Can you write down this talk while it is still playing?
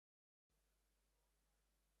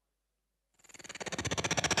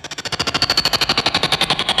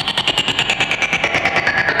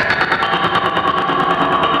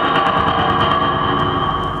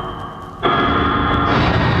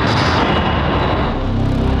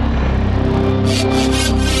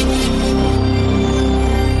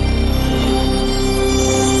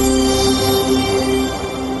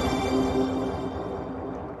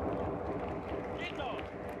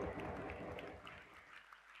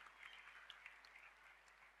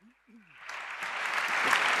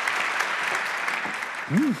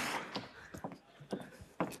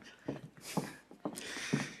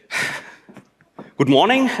Good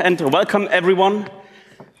morning and welcome everyone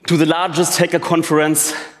to the largest hacker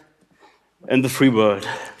conference in the free world.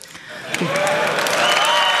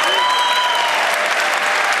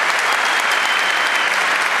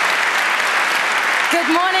 Good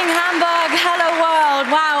morning, Hamburg. Hello,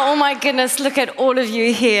 world. Wow, oh my goodness, look at all of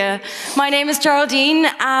you here. My name is Geraldine.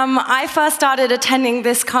 I first started attending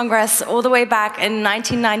this Congress all the way back in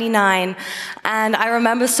 1999. And I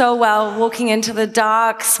remember so well walking into the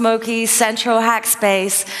dark, smoky central hack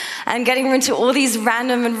space and getting into all these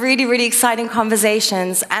random and really, really exciting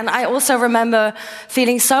conversations. And I also remember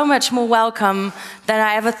feeling so much more welcome than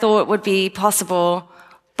I ever thought would be possible.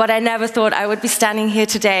 But I never thought I would be standing here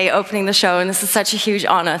today opening the show, and this is such a huge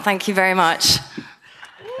honor. Thank you very much.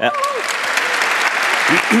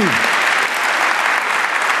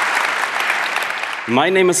 My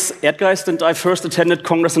name is Erdgeist, and I first attended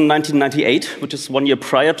Congress in 1998, which is 1 year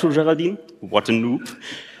prior to Geraldine. What a noob.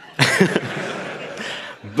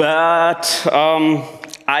 But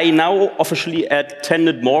I now officially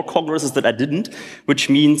attended more congresses that I didn't, which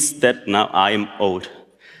means that now I'm old.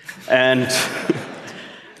 And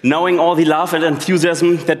knowing all the love and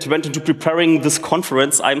enthusiasm that went into preparing this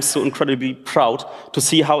conference, I'm so incredibly proud to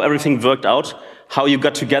see how everything worked out, how you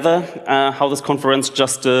got together, how this conference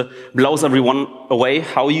just blows everyone away,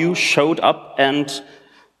 how you showed up and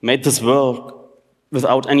made this work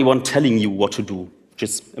without anyone telling you what to do, which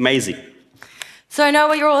is amazing. So I know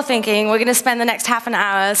what you're all thinking. We're going to spend the next half an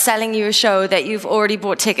hour selling you a show that you've already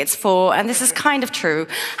bought tickets for, and this is kind of true.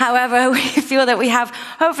 However, we feel that we have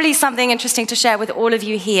hopefully something interesting to share with all of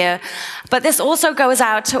you here. But this also goes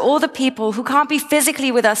out to all the people who can't be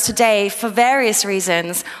physically with us today for various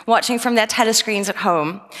reasons, watching from their telescreens at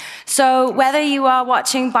home. So whether you are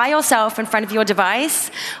watching by yourself in front of your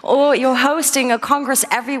device, or you're hosting a Congress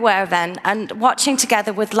Everywhere event and watching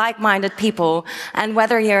together with like-minded people, and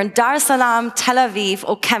whether you're in Dar es Salaam, Tel Aviv,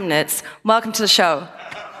 or Chemnitz, welcome to the show.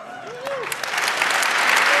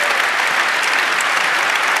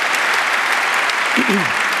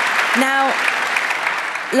 Now,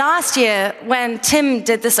 last year, when Tim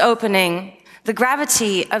did this opening, the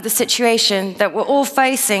gravity of the situation that we're all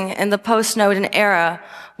facing in the post-Snowden era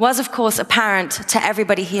was, of course, apparent to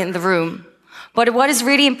everybody here in the room. But what is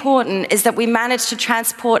really important is that we managed to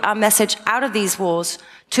transport our message out of these walls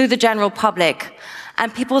to the general public,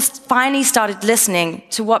 and people finally started listening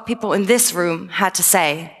to what people in this room had to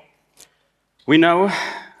say. We know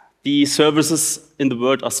the services in the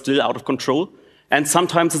world are still out of control, and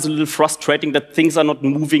sometimes it's a little frustrating that things are not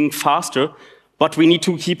moving faster, but we need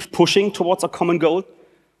to keep pushing towards a common goal.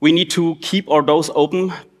 We need to keep our doors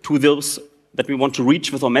open to those that we want to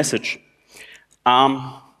reach with our message.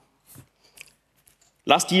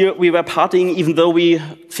 Last year, we were partying even though we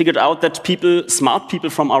figured out that smart people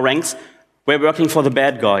from our ranks were working for the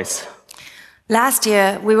bad guys. Last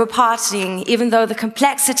year, we were partying even though the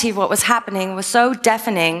complexity of what was happening was so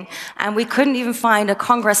deafening and we couldn't even find a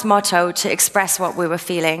Congress motto to express what we were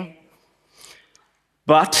feeling.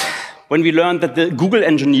 But when we learned that the Google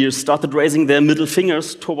engineers started raising their middle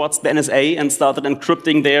fingers towards the NSA and started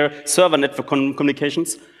encrypting their server network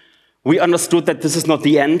communications, we understood that this is not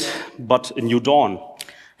the end, but a new dawn.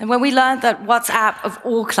 And when we learned that WhatsApp, of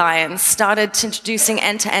all clients, started introducing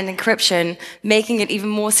end-to-end encryption, making it even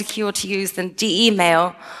more secure to use than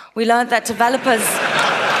de-email, we learned that developers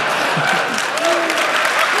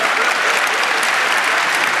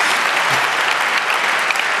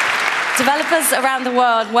around the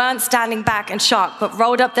world weren't standing back in shock, but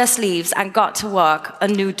rolled up their sleeves and got to work, a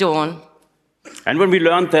new dawn. And when we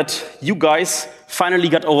learned that you guys finally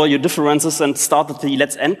got over your differences and started the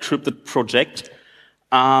Let's Encrypt It project,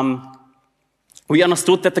 we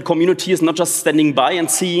understood that the community is not just standing by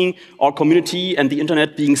and seeing our community and the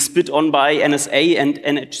internet being spit on by NSA and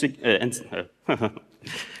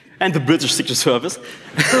and the British Secret Service.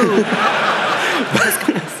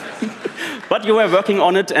 But you were working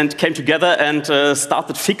on it and came together and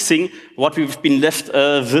started fixing what we've been left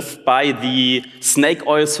with by the snake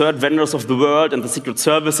oil third vendors of the world and the secret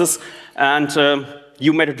services. And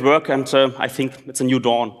you made it work, and I think it's a new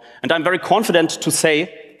dawn. And I'm very confident to say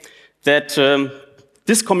that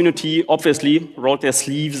this community obviously rolled their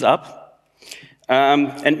sleeves up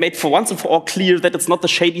and made for once and for all clear that it's not the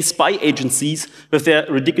shady spy agencies with their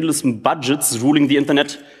ridiculous budgets ruling the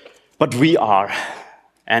internet, but we are.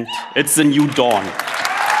 And it's a new dawn.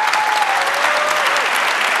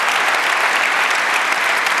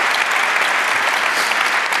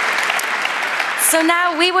 So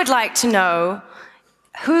now we would like to know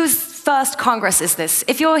who's first Congress is this?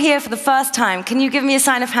 If you're here for the first time, can you give me a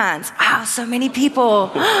sign of hands? Wow, so many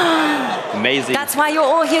people. Amazing. That's why you're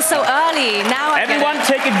all here so early. Now Everyone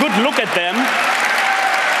take a good look at them.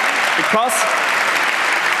 Because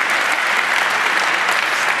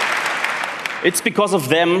it's because of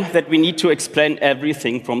them that we need to explain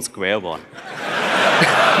everything from square one.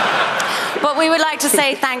 But we would like to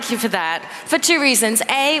say thank you for that, for two reasons.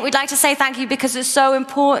 A, we'd like to say thank you because it's so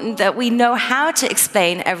important that we know how to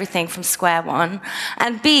explain everything from square one.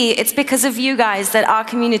 And B, it's because of you guys that our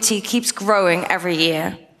community keeps growing every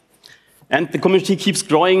year. And the community keeps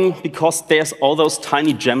growing because there's all those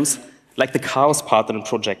tiny gems like the Chaos Partner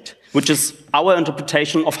Project, which is our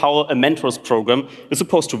interpretation of how a mentors program is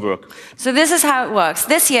supposed to work. So this is how it works.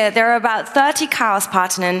 This year, there are about 30 Chaos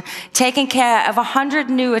Partnern taking care of 100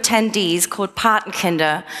 new attendees called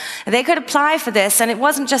Patenkinder. They could apply for this, and it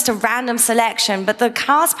wasn't just a random selection, but the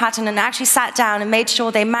Chaos Partnern actually sat down and made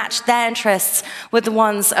sure they matched their interests with the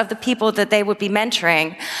ones of the people that they would be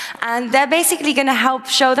mentoring. And they're basically going to help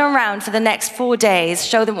show them around for the next 4 days,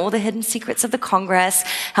 show them all the hidden secrets of the Congress,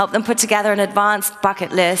 help them put together an advanced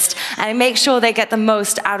bucket list, and make sure they get the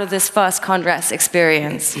most out of this first Congress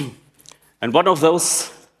experience. And one of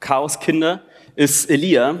those Chaos Kinder is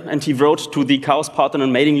Elia, and he wrote to the Chaos Partner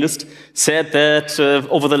mailing list, said that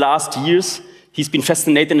over the last years he's been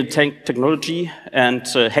fascinated in technology and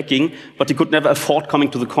hacking, but he could never afford coming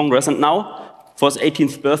to the Congress. And now, for his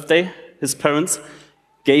 18th birthday, his parents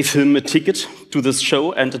gave him a ticket to this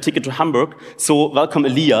show and a ticket to Hamburg. So welcome,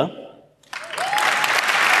 Elia.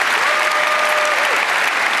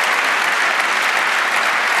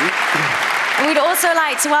 We'd also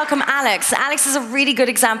like to welcome Alex. Alex is a really good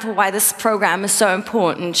example why this program is so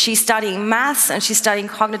important. She's studying maths and she's studying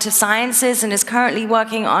cognitive sciences and is currently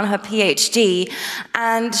working on her PhD.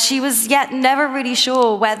 And she was yet never really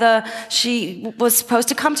sure whether she was supposed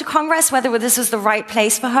to come to Congress, whether this was the right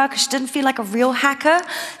place for her, because she didn't feel like a real hacker.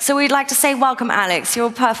 So we'd like to say, welcome, Alex.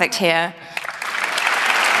 You're perfect here.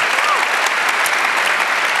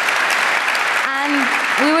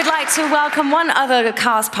 We would like to welcome one other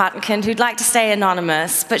Chaos Partnerkind who'd like to stay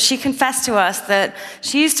anonymous, but she confessed to us that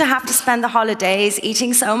she used to have to spend the holidays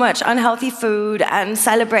eating so much unhealthy food and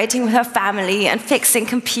celebrating with her family and fixing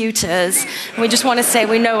computers. And we just want to say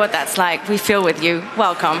we know what that's like. We feel with you.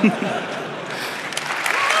 Welcome.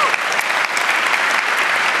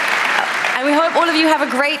 And we hope all of you have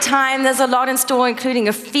a great time. There's a lot in store, including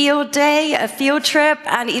a field day, a field trip,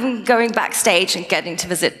 and even going backstage and getting to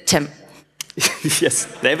visit Tim. Yes,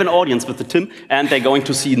 they have an audience with the Tim, and they're going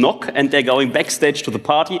to see Nock, and they're going backstage to the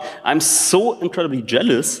party. I'm so incredibly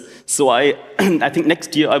jealous, so I think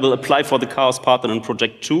next year I will apply for the Chaos Partner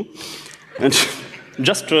Project too, and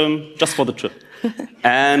just for the trip.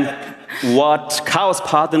 And what Chaos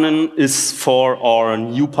Partner is for our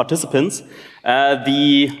new participants,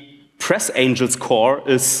 the Press Angels Core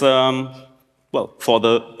is, well, for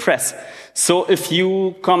the press. So if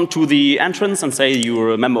you come to the entrance and say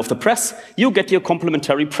you're a member of the press, you get your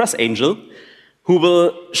complimentary press angel who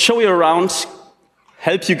will show you around,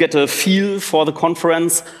 help you get a feel for the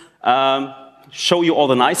conference, show you all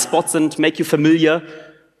the nice spots and make you familiar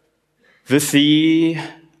with the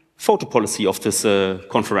photo policy of this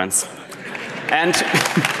conference. And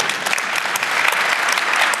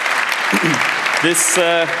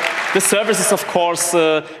this service is, of course,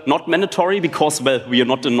 not mandatory because, well, we are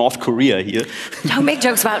not in North Korea here. Don't make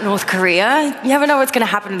jokes about North Korea. You never know what's going to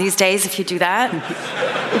happen these days if you do that.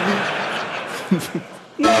 Oops.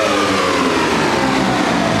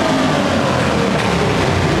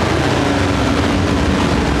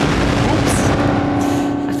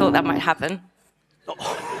 I thought that might happen.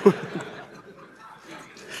 Oh.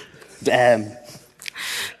 Damn.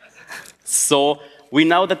 So we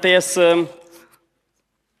know that there's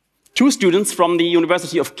two students from the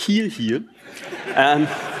University of Kiel here.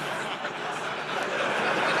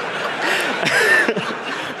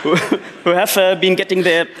 Who have been getting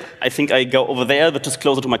their, I think I go over there, but just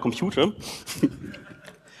closer to my computer.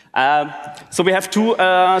 So we have two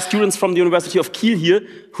students from the University of Kiel here,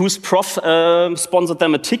 whose prof sponsored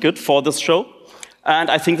them a ticket for this show. And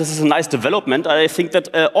I think this is a nice development. I think that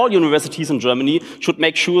all universities in Germany should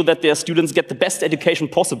make sure that their students get the best education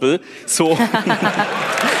possible. So.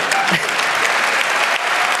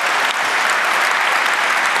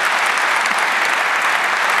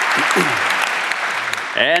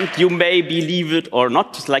 And you may believe it or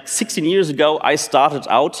not, like 16 years ago, I started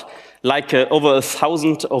out like over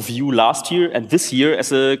 1,000 of you last year and this year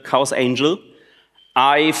as a Chaos Angel.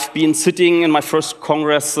 I've been sitting in my first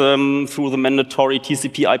Congress through the mandatory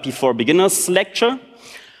TCP IP for Beginners lecture.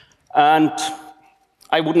 And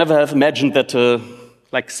I would never have imagined that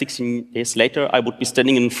like 16 days later, I would be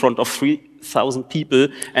standing in front of 3,000 people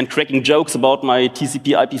and cracking jokes about my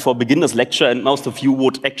TCP IP for Beginners lecture, and most of you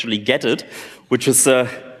would actually get it, which is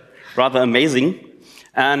rather amazing.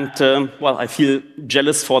 And well, I feel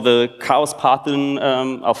jealous for the Chaos Parthen,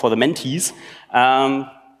 or for the mentees.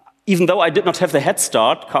 Even though I did not have the head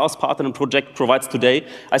start Chaos Parthen project provides today,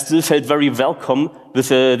 I still felt very welcome with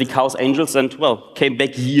the Chaos Angels and, well, came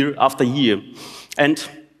back year after year. And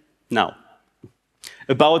now,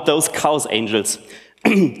 about those Chaos Angels.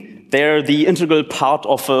 They're the integral part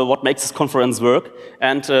of what makes this conference work.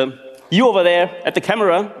 And you over there at the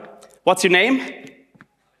camera, what's your name?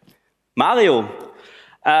 Mario.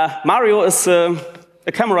 Mario is a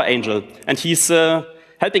camera angel, and he's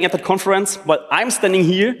helping at that conference while I'm standing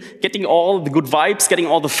here, getting all the good vibes, getting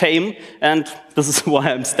all the fame, and this is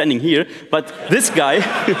why I'm standing here. But this guy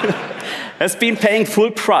has been paying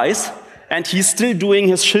full price, and he's still doing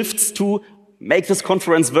his shifts to make this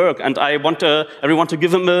conference work. And I want everyone to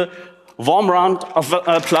give him a warm round of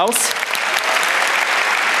applause.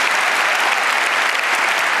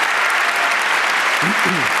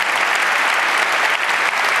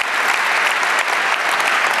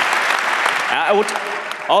 I would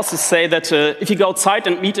also say that if you go outside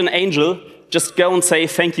and meet an angel, just go and say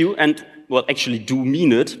thank you, and, well, actually do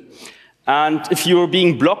mean it. And if you're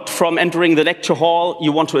being blocked from entering the lecture hall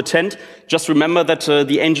you want to attend, just remember that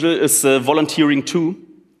the angel is volunteering too.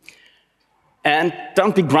 And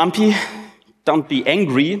don't be grumpy, don't be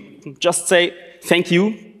angry, just say thank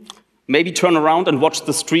you. Maybe turn around and watch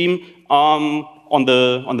the stream on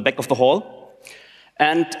the back of the hall.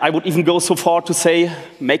 And I would even go so far to say,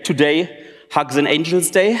 make today Hugs and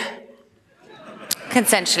Angels Day.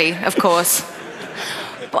 Consensually, of course.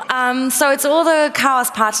 So it's all the Chaos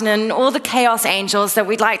Parthen and all the Chaos Angels that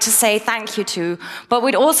we'd like to say thank you to, but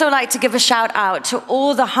we'd also like to give a shout out to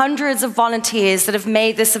all the hundreds of volunteers that have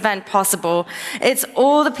made this event possible. It's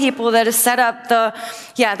all the people that have set up the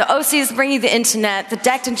OCs bringing the internet, the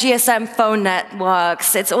DECT and GSM phone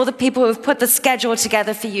networks. It's all the people who've put the schedule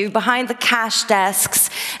together for you behind the cash desks,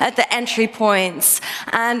 at the entry points,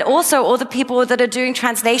 and also all the people that are doing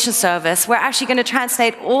translation service. We're actually going to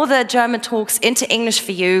translate all the German talks into English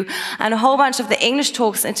for you, and a whole bunch of the English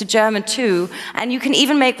talks into German too. And you can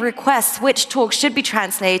even make requests which talks should be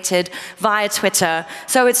translated via Twitter.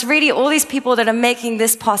 So it's really all these people that are making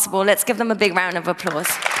this possible. Let's give them a big round of applause.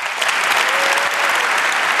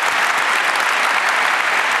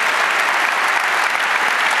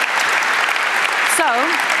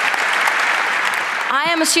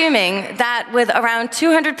 I am assuming that with around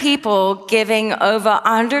 200 people giving over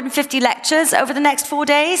 150 lectures over the next 4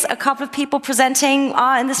 days, a couple of people presenting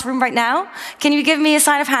are in this room right now. Can you give me a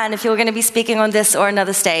sign of hand if you're going to be speaking on this or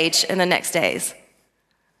another stage in the next days?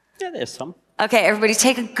 Yeah, there's some. Okay, everybody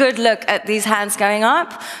take a good look at these hands going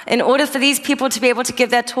up. In order for these people to be able to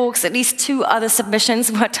give their talks, at least 2 other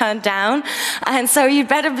submissions were turned down. And so you'd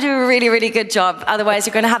better do a really, really good job. Otherwise,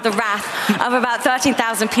 you're going to have the wrath of about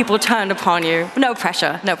 13,000 people turned upon you. No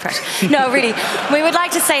pressure, no pressure. No, really. We would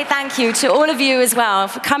like to say thank you to all of you as well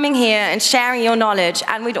for coming here and sharing your knowledge.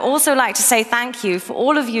 And we'd also like to say thank you for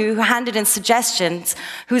all of you who handed in suggestions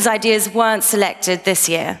whose ideas weren't selected this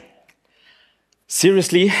year.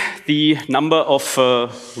 Seriously, the number of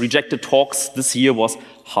rejected talks this year was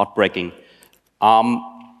heartbreaking.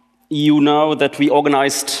 You know that we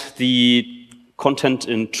organized the content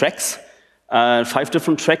in tracks, 5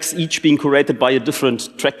 different tracks, each being curated by a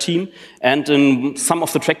different track team. And in some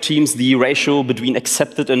of the track teams, the ratio between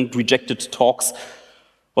accepted and rejected talks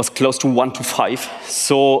was close to 1 to 5.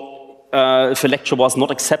 So if a lecture was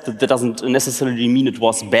not accepted, that doesn't necessarily mean it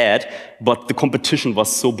was bad, but the competition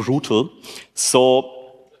was so brutal. So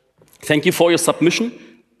thank you for your submission.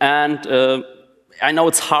 And I know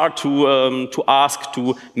it's hard to ask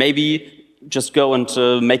to maybe just go and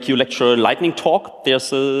make your lecture a lightning talk. There's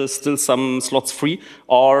still some slots free,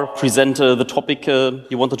 or present the topic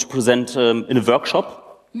you wanted to present in a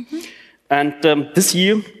workshop. Mm-hmm. And this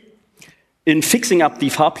year, in fixing up the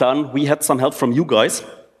Fahrplan, we had some help from you guys.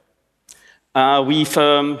 We've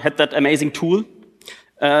had that amazing tool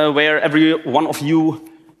where every one of you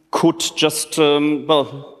could just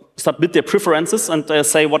submit their preferences and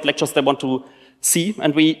say what lectures they want to see.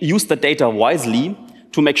 And we used the data wisely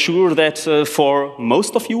to make sure that for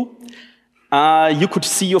most of you, you could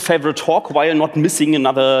see your favorite talk while not missing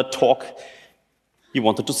another talk you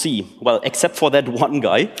wanted to see. Well, except for that one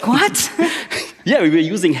guy. What? Yeah, we were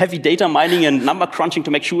using heavy data mining and number crunching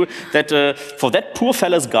to make sure that for that poor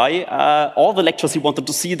fella's guy, all the lectures he wanted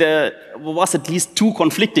to see, there was at least 2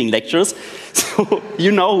 conflicting lectures. So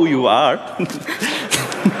you know who you are.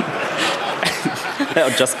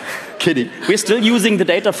 Just Kidding. We're still using the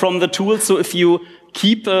data from the tool, so if you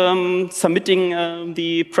keep submitting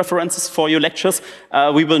the preferences for your lectures,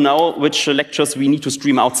 we will know which lectures we need to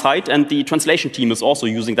stream outside, and the translation team is also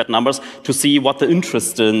using that numbers to see what the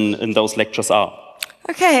interest in those lectures are.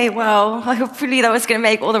 Okay, well, hopefully that was going to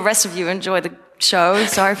make all the rest of you enjoy the show.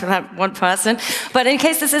 Sorry for that one person. But in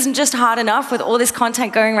case this isn't just hard enough with all this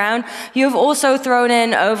content going around, you have also thrown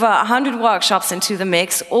in over 100 workshops into the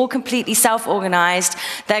mix, all completely self-organized.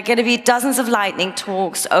 There are going to be dozens of lightning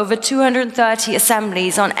talks, over 230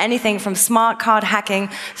 assemblies on anything from smart card hacking,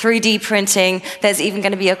 3D printing. There's even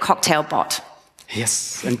going to be a cocktail bot.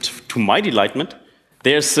 Yes, and to my delightment,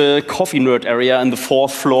 there's a coffee nerd area on the 4th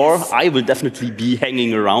floor. I will definitely be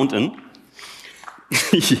hanging around in.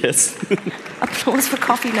 Yes. Applause for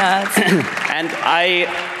coffee nerds. And I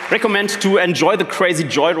recommend to enjoy the crazy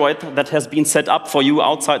joyride that has been set up for you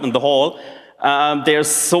outside in the hall. There's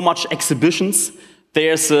so much exhibitions.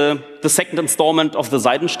 There's the second installment of the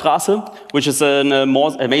Seidenstraße, which is a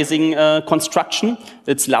more amazing construction.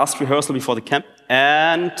 It's last rehearsal before the camp.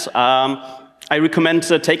 And I recommend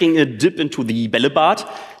taking a dip into the Bällebad.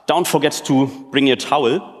 Don't forget to bring your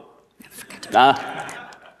towel.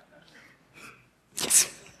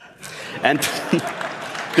 Yes. And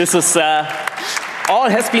this is all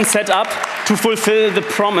has been set up to fulfill the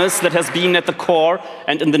promise that has been at the core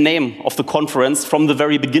and in the name of the conference from the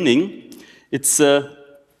very beginning. It's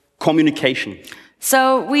communication.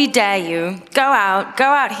 So we dare you, go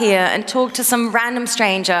out here and talk to some random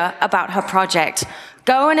stranger about her project.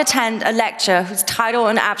 Go and attend a lecture whose title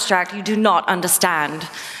and abstract you do not understand.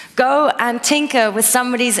 Go and tinker with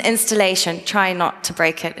somebody's installation. Try not to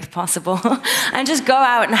break it if possible. And just go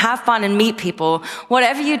out and have fun and meet people.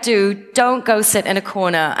 Whatever you do, don't go sit in a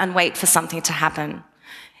corner and wait for something to happen.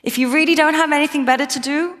 If you really don't have anything better to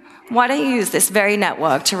do, why don't you use this very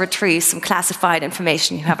network to retrieve some classified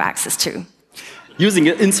information you have access to? Using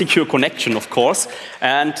an insecure connection, of course.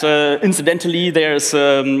 And incidentally, there's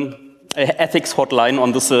an ethics hotline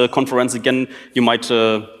on this conference. Again, you might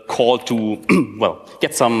call to, well,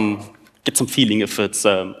 get some feeling if it's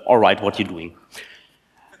all right what you're doing.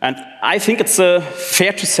 And I think it's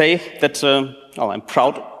fair to say that well, I'm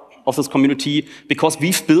proud of this community because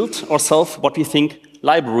we've built ourselves what we think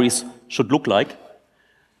libraries should look like.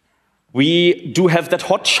 We do have that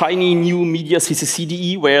hot, shiny new media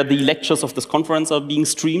CCCDE where the lectures of this conference are being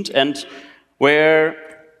streamed and where,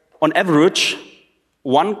 on average,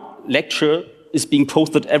 one lecture is being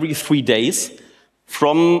posted every 3 days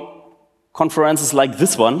from conferences like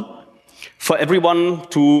this one for everyone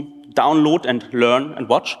to download and learn and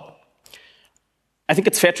watch. I think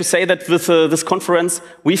it's fair to say that with this conference,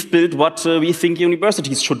 we've built what we think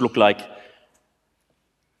universities should look like.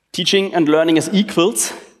 Teaching and learning as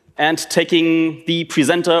equals, and taking the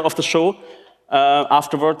presenter of the show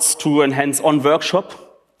afterwards to a hands-on workshop.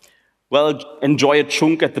 Well, enjoy a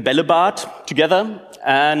chunk at the Bällebad together,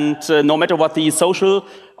 and no matter what the social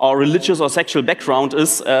or religious or sexual background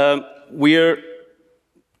is, we're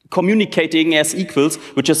communicating as equals,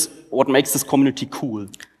 which is what makes this community cool.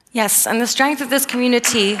 Yes, and the strength of this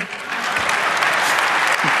community...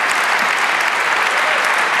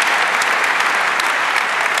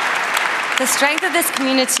 The strength of this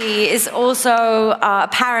community is also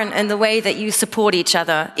apparent in the way that you support each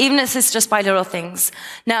other, even if it's just by little things.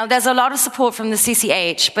 Now, there's a lot of support from the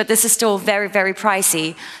CCH, but this is still very, very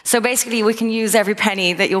pricey. So basically, we can use every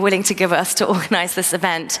penny that you're willing to give us to organize this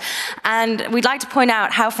event. And we'd like to point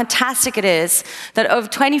out how fantastic it is that over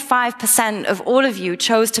 25% of all of you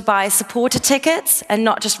chose to buy supporter tickets and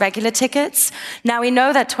not just regular tickets. Now, we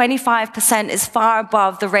know that 25% is far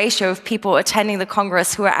above the ratio of people attending the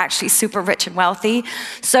Congress who are actually super rich and wealthy.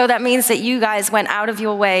 So that means that you guys went out of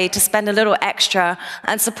your way to spend a little extra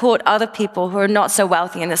and support other people who are not so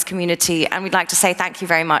wealthy in this community. And we'd like to say thank you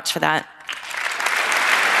very much for that.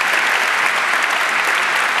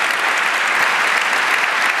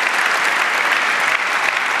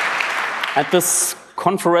 And this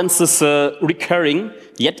conference is recurring,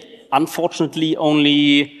 yet unfortunately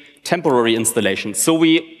only temporary installation. So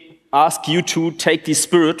we ask you to take the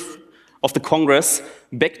spirit of the Congress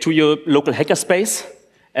back to your local hackerspace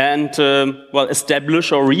and well,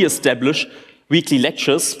 establish or re-establish weekly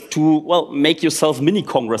lectures to, well, make yourself mini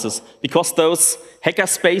congresses, because those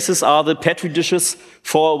hackerspaces are the petri dishes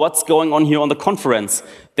for what's going on here on the conference.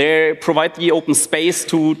 They provide the open space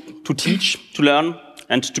to teach, to learn,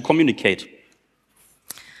 and to communicate.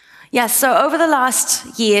 Yes, so over the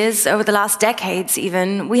last years, over the last decades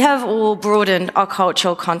even, we have all broadened our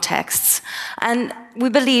cultural contexts. And we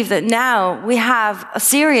believe that now we have a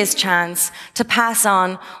serious chance to pass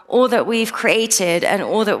on all that we've created and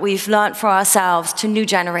all that we've learned for ourselves to new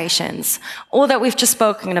generations. All that we've just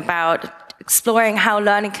spoken about, exploring how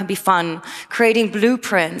learning can be fun, creating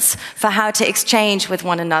blueprints for how to exchange with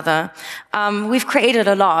one another. We've created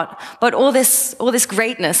a lot, but all this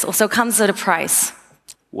greatness also comes at a price.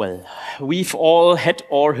 Well, we've all had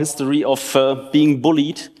our history of being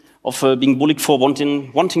bullied for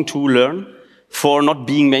wanting to learn, for not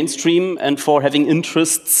being mainstream, and for having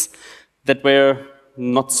interests that were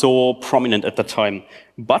not so prominent at the time.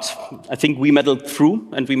 But I think we battled through,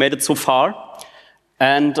 and we made it so far.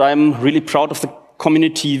 And I'm really proud of the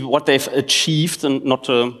community, what they've achieved, and not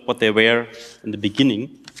what they were in the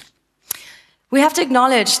beginning. We have to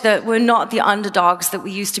acknowledge that we're not the underdogs that we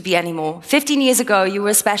used to be anymore. 15 years ago, you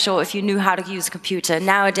were special if you knew how to use a computer.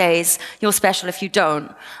 Nowadays, you're special if you don't.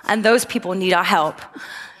 And those people need our help.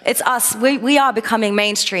 It's us. We are becoming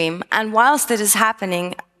mainstream. And whilst it is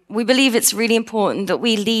happening, we believe it's really important that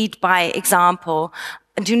we lead by example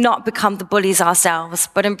and do not become the bullies ourselves,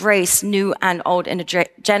 but embrace new and old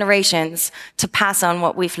generations to pass on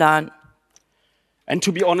what we've learned. And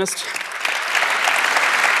to be honest,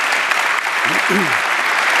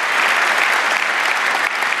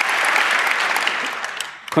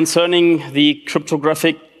 concerning the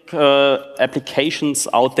cryptographic applications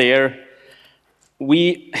out there,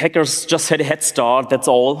 we hackers just had a head start, that's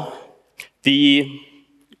all. The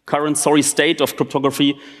current sorry state of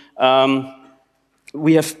cryptography,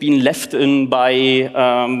 we have been left in by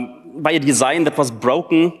a design that was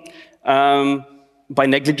broken by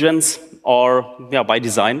negligence or by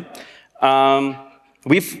design.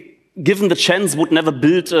 We've given the chance, would never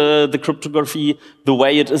build the cryptography the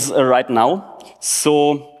way it is right now.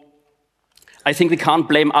 So I think we can't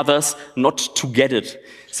blame others not to get it.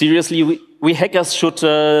 Seriously, we hackers should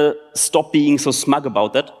stop being so smug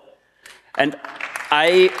about that. And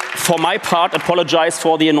I, for my part, apologize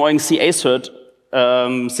for the annoying CA cert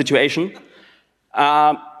situation.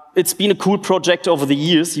 It's been a cool project over the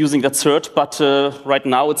years using that cert, but right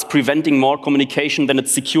now it's preventing more communication than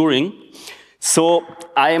it's securing. So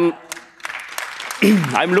I'm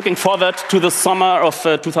looking forward to the summer of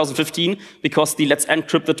 2015 because the Let's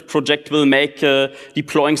Encrypt It project will make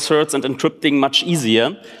deploying certs and encrypting much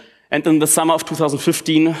easier. And in the summer of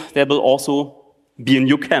 2015, there will also be a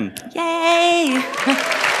new camp. Yay! Okay.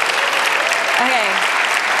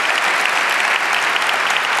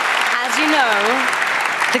 As you know,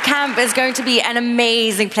 the camp is going to be an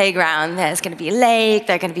amazing playground. There's going to be a lake,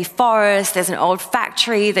 there's going to be forest, there's an old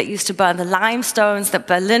factory that used to burn the limestones that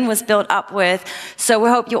Berlin was built up with. So we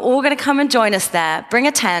hope you're all going to come and join us there. Bring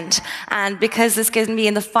a tent, and because this is going to be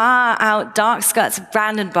in the far out dark skirts of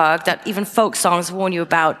Brandenburg that even folk songs warn you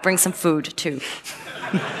about, bring some food too.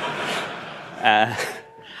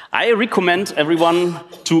 I recommend everyone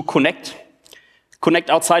to connect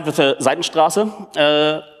outside with the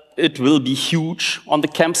Seidenstraße. It will be huge on the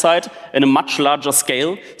campsite in a much larger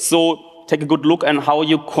scale. So take a good look at how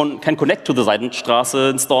you can connect to the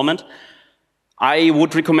Seidenstraße installment. I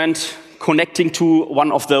would recommend connecting to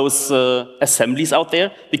one of those assemblies out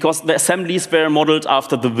there, because the assemblies were modeled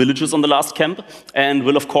after the villages on the last camp and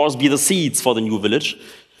will, of course, be the seeds for the new village.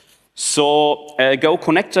 So go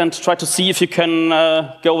connect and try to see if you can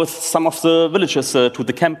go with some of the villages to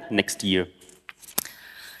the camp next year.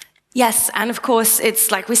 Yes, and of course,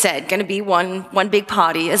 it's, like we said, going to be one big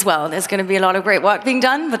party as well. There's going to be a lot of great work being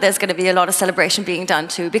done, but there's going to be a lot of celebration being done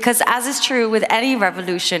too. Because as is true with any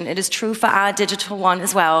revolution, it is true for our digital one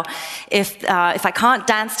as well. If I can't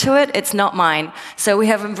dance to it, it's not mine. So we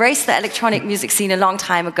have embraced the electronic music scene a long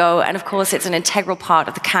time ago, and of course, it's an integral part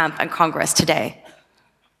of the camp and Congress today.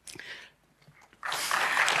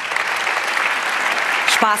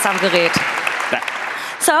 Spaß am Gerät.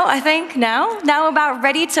 So I think now we're about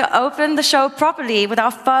ready to open the show properly with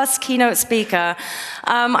our first keynote speaker.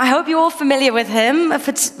 I hope you're all familiar with him, if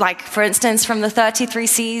it's like, for instance, from the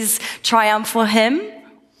 33C's Triumphal Hymn.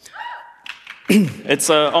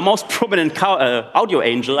 It's a most prominent audio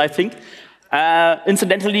angel, I think.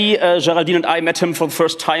 Incidentally, Geraldine and I met him for the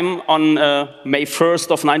first time on May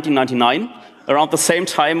 1st of 1999. Around the same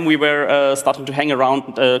time, we were starting to hang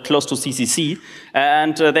around close to CCC,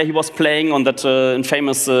 and there he was playing on that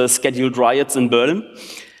infamous scheduled riots in Berlin.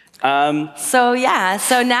 So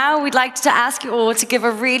now we'd like to ask you all to give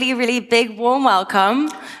a really, really big warm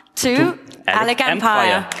welcome to Alec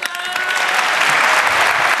Empire.